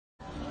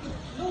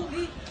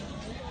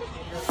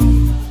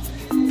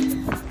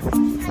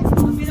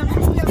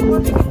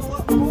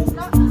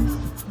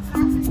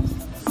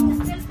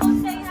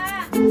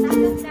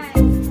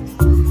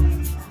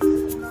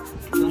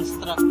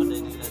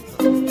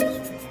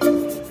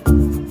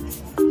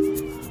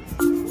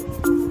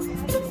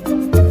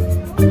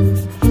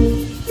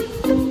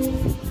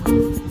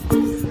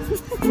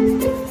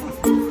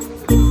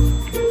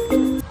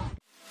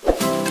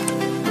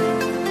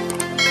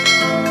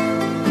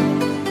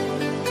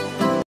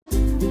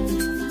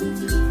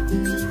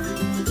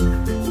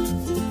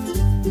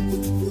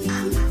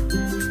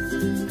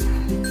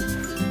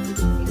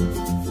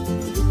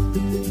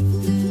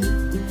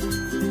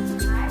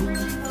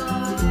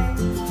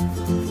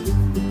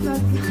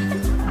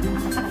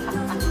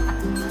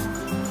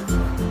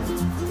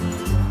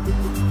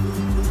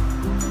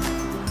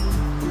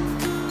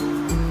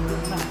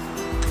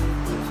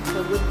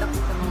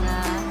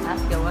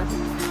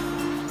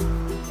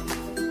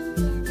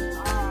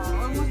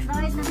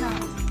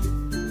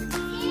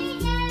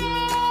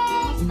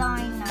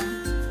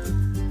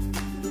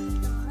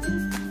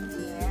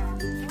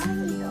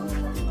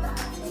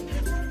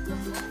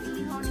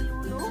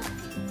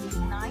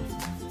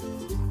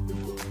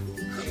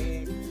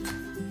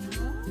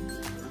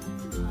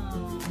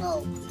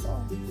Oh,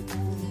 oh.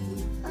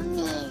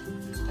 Mami,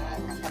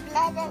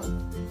 nakabladang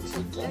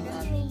chicken.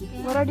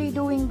 What are they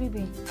doing,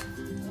 baby?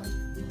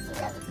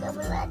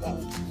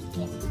 Nakabladang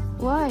chicken.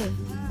 Why?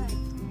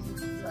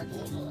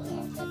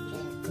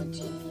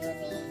 Kutsilyo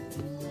ni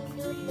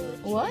Lulu.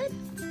 What?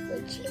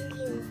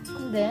 Kutsilyo.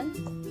 And then?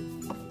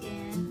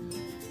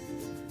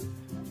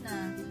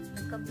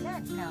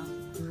 Nagka-blood na.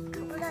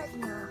 Nakablad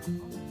na.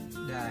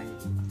 Die.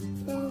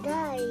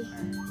 Nanday.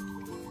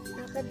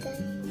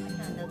 Nakaday.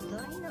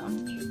 Nagdoy na ang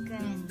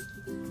chicken.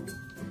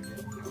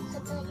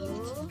 Nakaday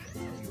ang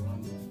chicken.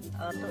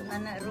 Ato na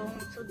na rong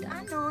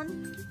sudanon.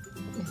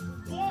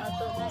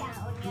 Ato na na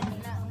onyan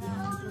na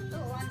nga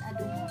lutuan.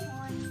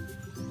 Aduhon.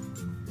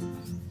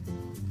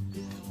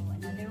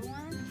 Another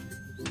one.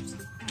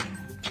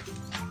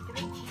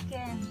 3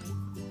 chicken.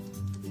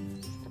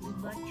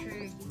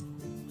 Butchered.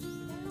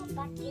 Ano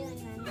ba yun,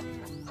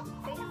 Nana?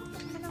 Kaya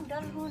ang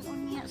dalhon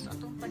unya sa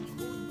atong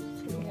palibot.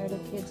 Are the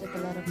kids at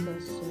a lot of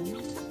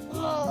questions?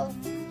 Oh.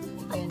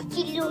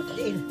 Kilo.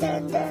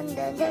 Dan, dan,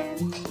 dan, dan.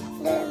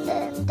 Dan,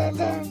 dan, dan,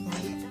 dan.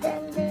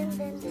 Dan, dan,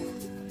 dan, dan.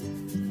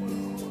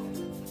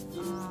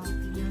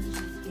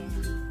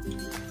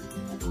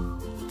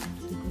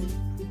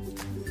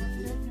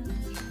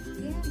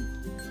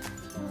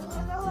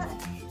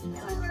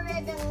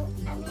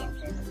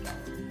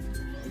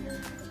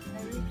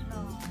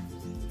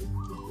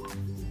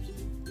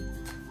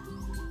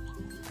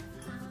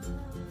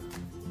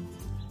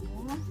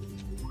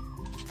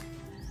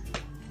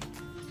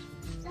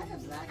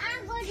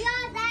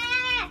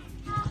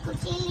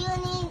 Kutsilyo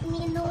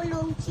ni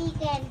Lulong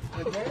chicken.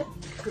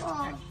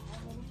 Oh.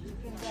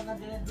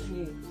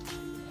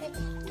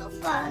 Ito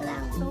pa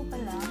lang. Ito pa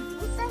lang.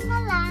 Isa na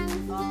lang.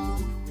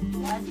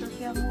 Ito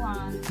siyang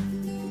one.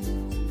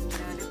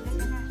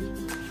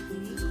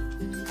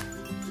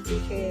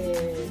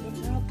 Chicken.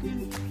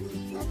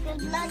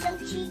 Nagkagladang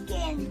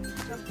chicken.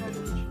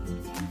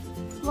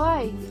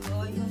 Why?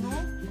 Oh, you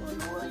know?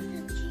 Ulwas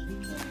ng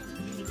chicken.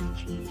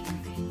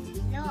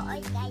 No,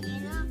 ay tayo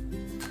na.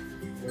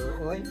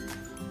 Oy.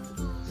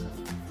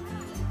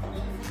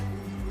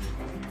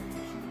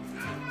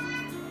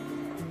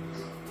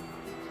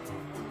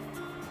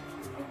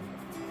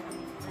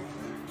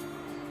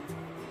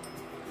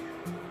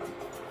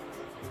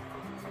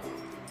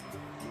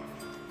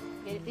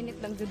 Tinit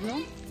lang good,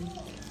 no?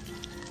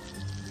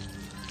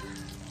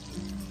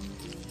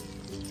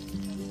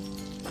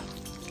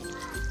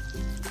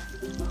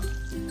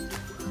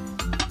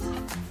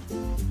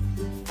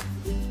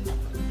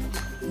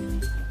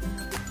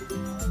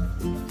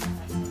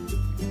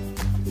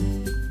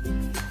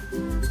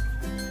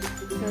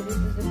 So this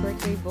is the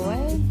birthday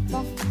boy.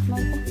 Bak,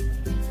 smile pa.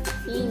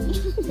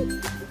 This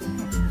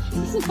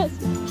is not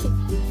smoking.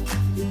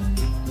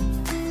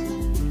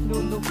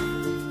 Lulu.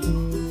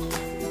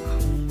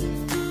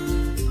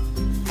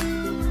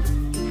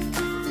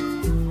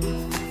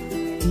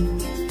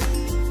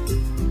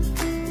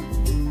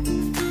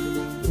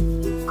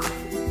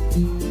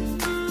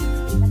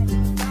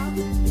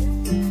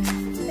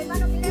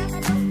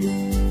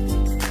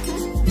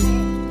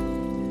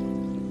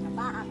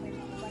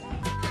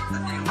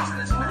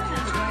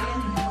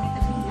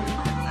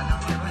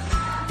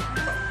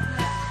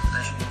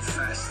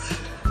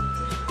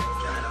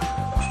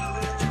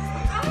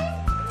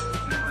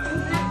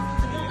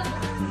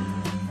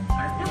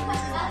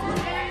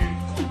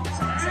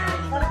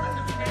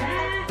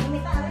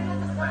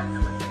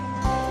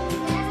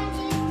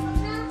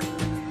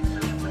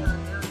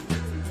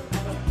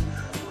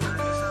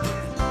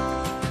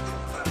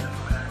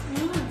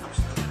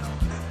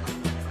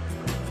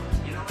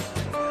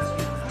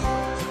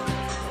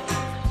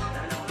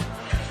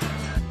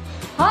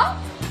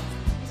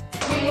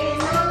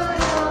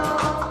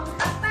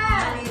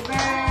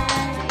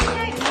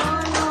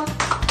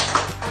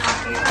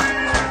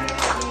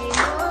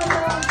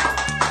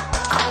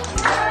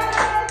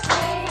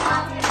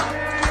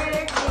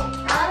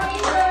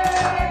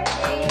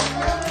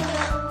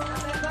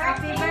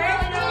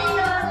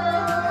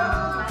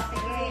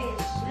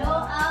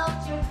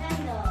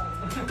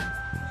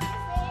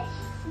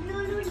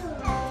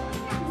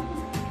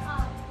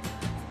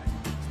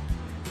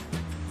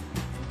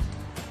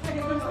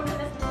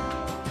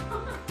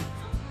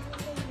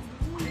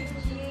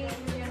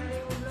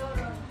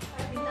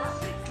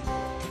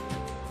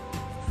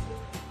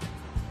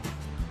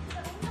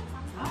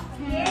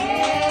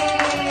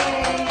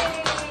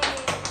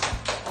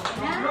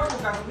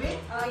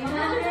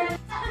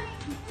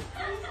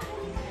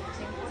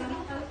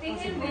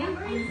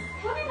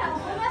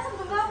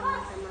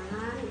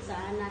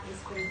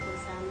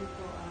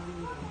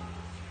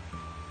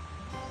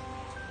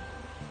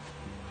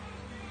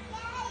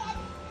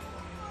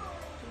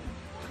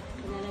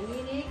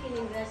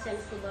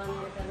 Gracias sa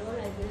Doña Carol,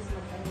 ay Diyos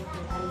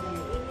magkalimutan ang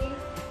ini,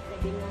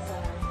 labi na sa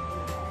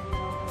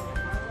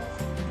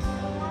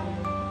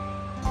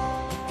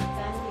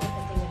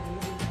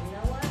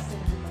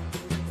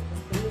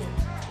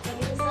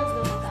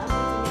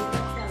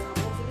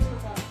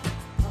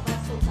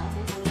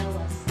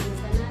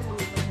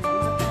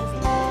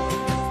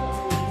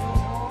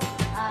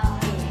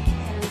Okay.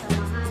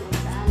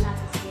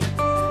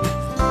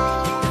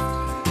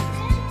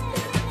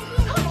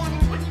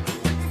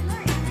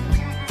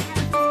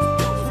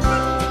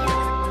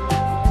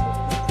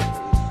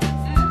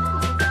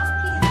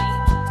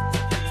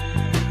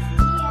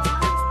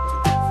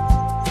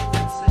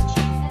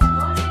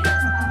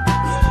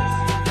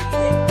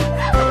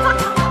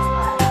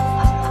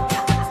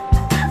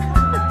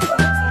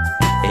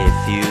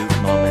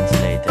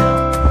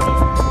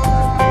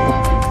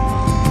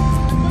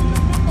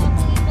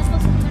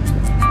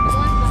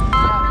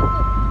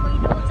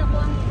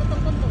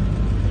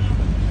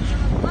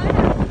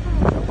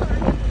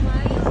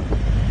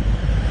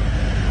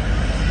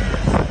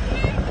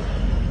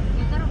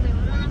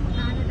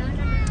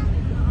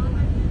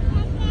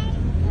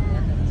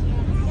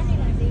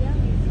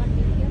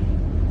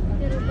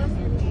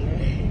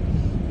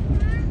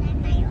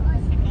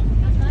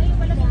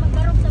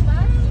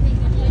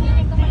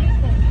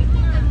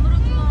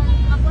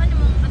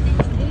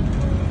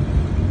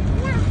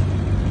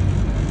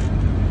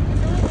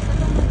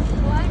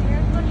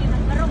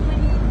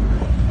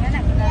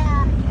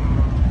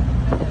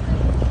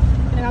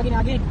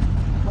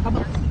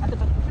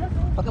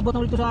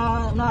 dito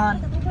sa unahan.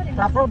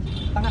 Rough road.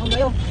 Tanga kong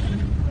kayo.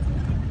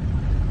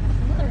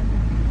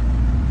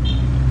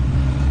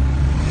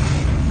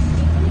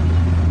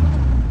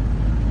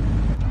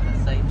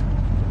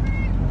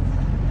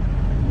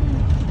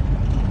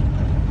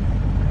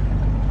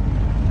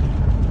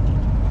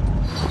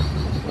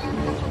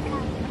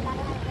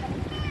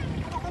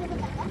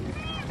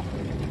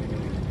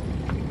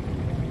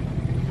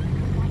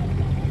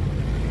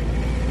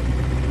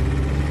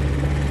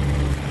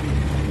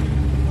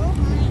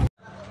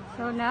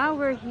 So now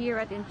we're here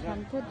at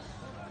Enchanted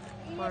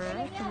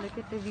Forest and look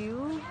at the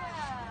view.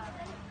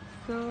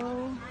 So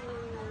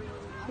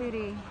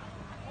pretty.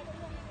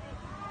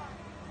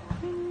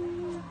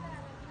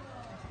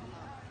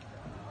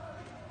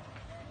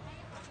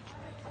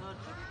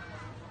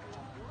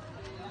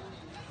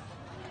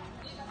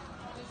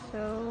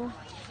 So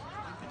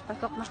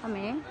pasok na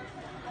kami.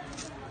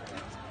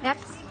 Yep.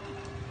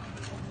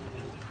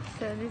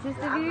 So this is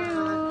the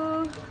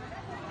view.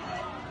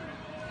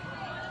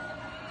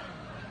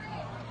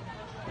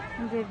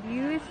 The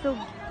view is so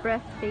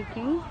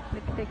breathtaking.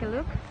 Take a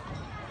look.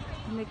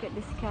 Look at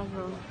this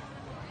castle.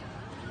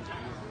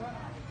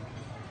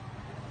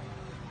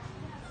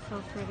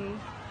 So pretty.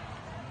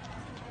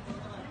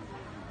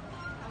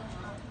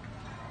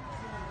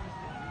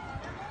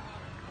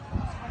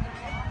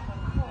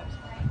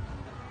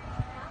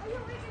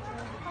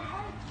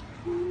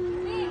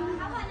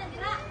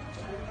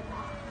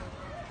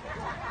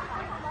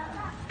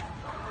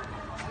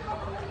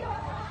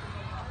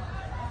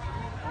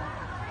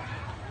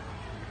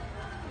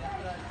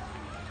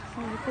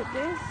 Look at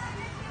this.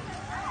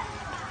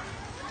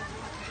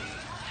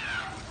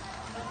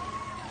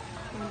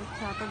 On the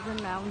top of the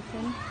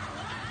mountain.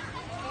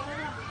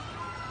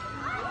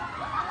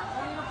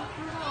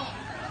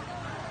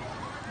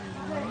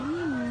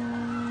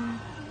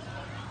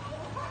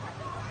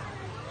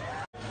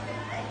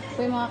 So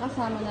yung mga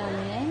kasama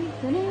namin.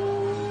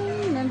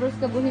 Members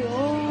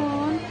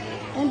Kabuhion.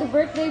 And the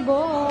birthday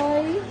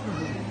boy.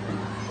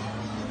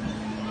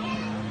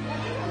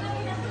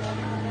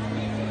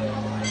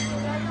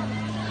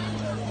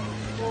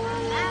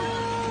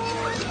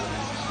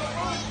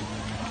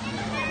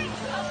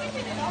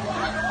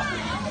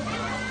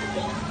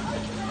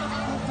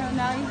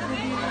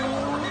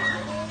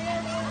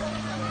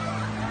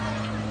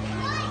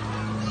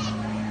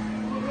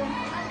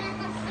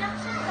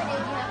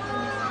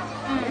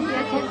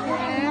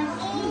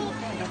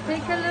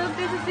 Take a look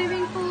at the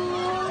swimming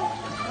pool.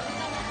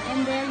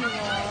 And there you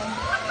go.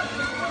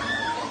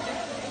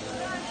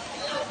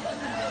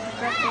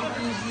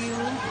 Breathtaking view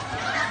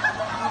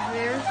of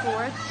their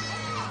fort.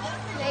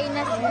 Lain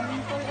na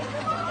swimming pool.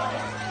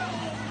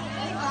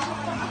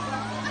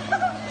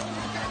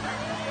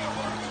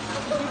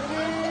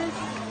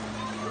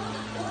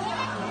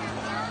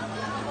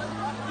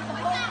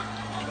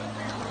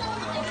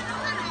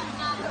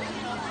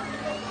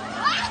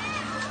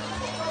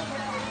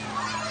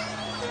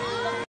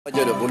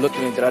 Aja udah bulut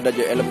nih, terada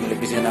aja elok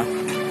di sini.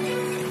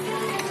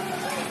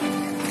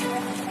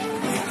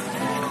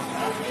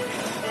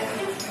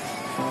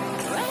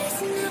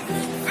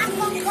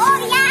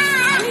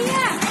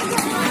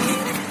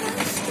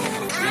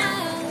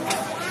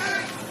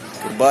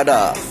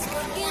 Kerbada,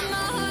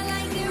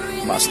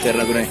 master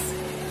lagu nih.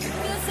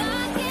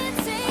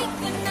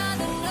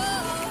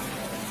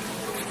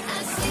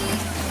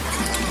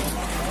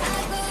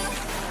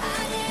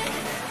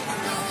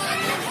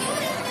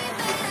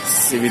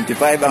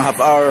 $75 ang half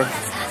hour,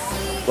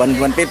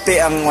 150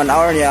 ang 1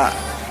 hour niya.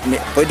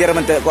 Pwede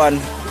raman tayo kuhan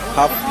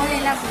half.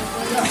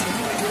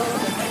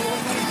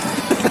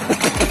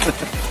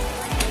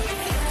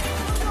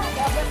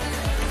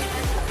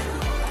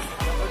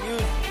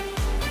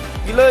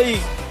 Gilay,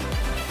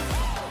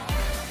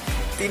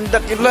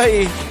 tindak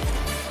gilay,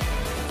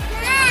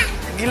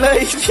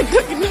 gilay,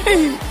 tindak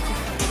gilay,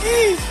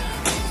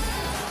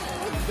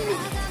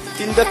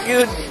 tindak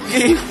yun,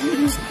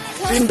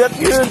 tindak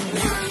yun.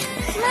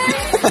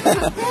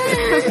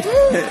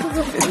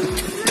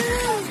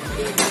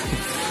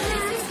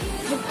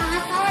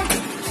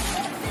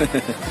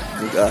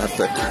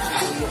 Bukahatag.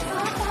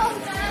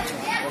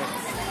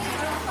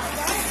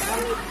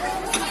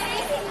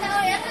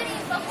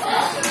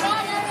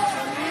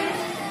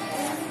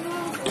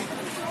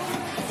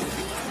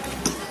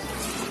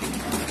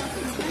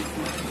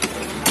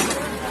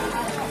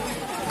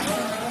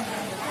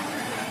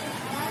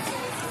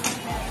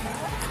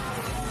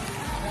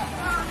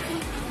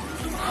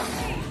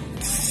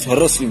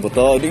 Saras yung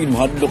bata, hindi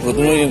mahadlok na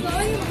ito na yung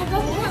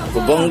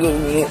kabangga.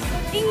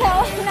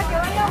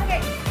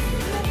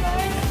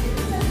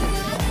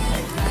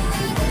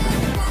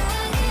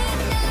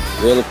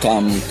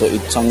 Welcome to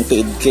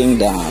Enchanted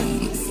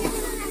Kingdom.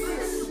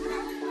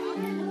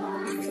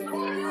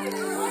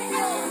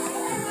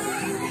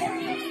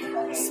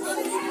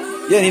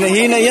 Yan,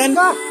 hinahina yan.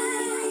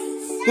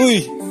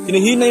 Uy,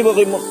 hinahinay ba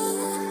kayo mo?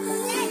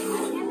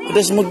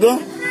 Pedas magda?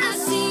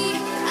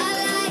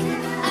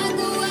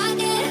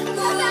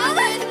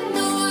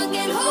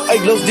 Ay,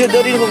 gloves dia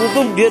dari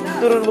makutob. Dia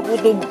turun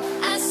makutob.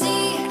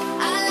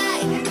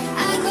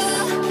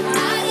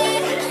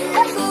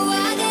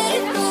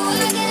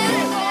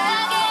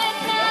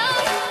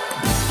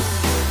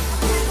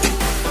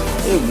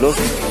 Gloss.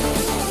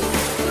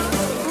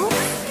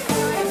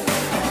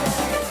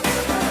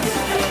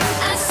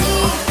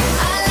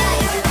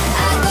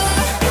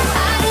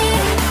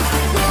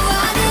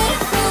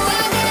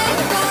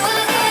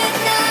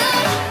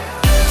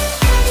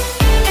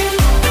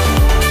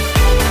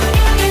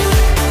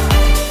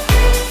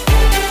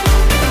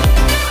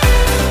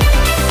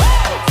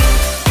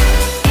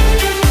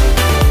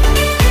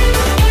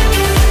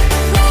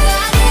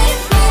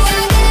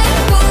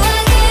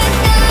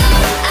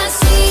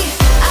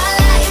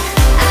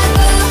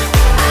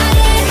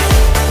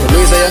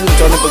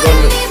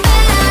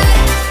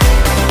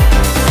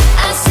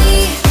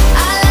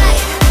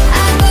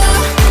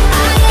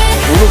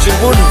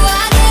 Cellphone.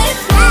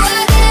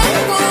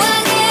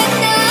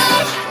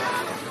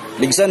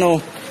 Ligsan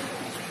oh.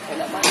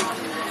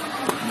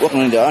 Buwak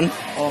nang daan.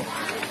 Oh.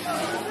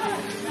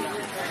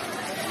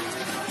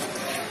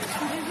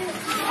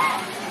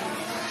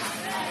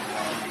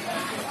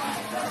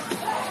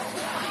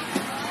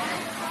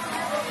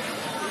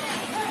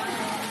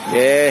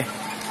 Yeah.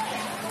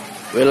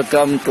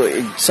 Welcome to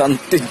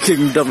Enchanted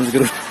Kingdom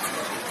siguro.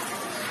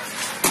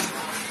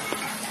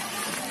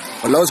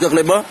 Alaos ka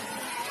kleba?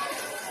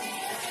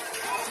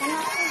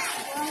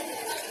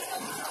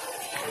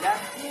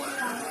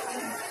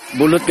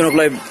 Bulot ka na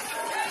live.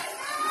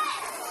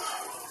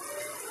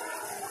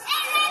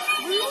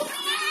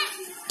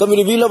 Tapi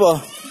di villa ba?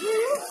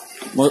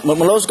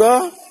 Malaos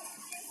ka?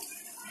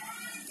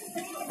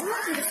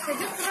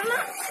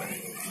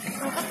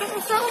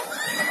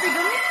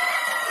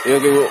 Iya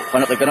kayo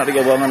kanak di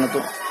gawangan na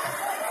to.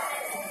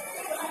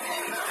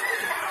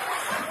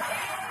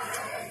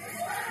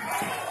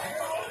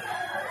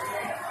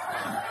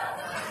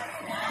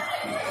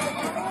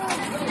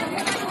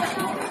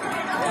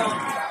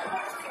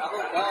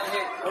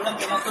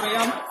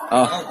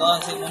 Oh.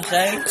 Si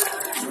Monsay.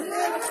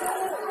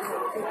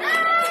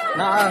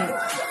 Naan.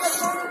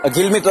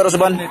 Helmet to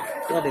ban.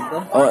 Ito dito.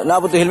 Oh,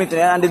 naabot yung helmet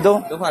niya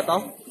andito. Duha to.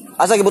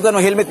 Asa gibutan mo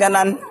helmet niya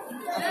nan?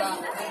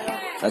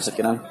 Asa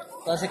kinan?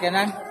 Ito si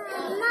kanan.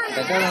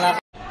 Dagan lang.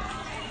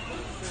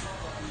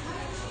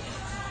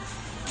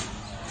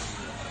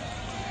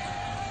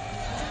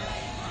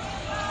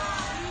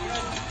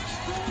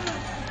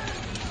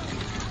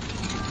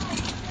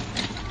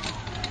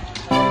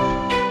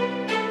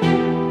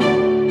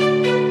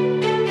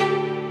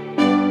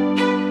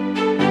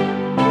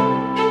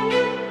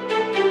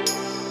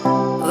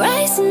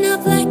 Rising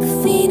up like a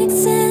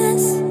phoenix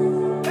is.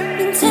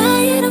 Been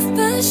tired of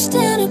pushed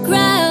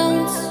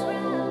underground.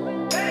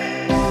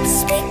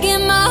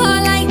 Speaking my heart.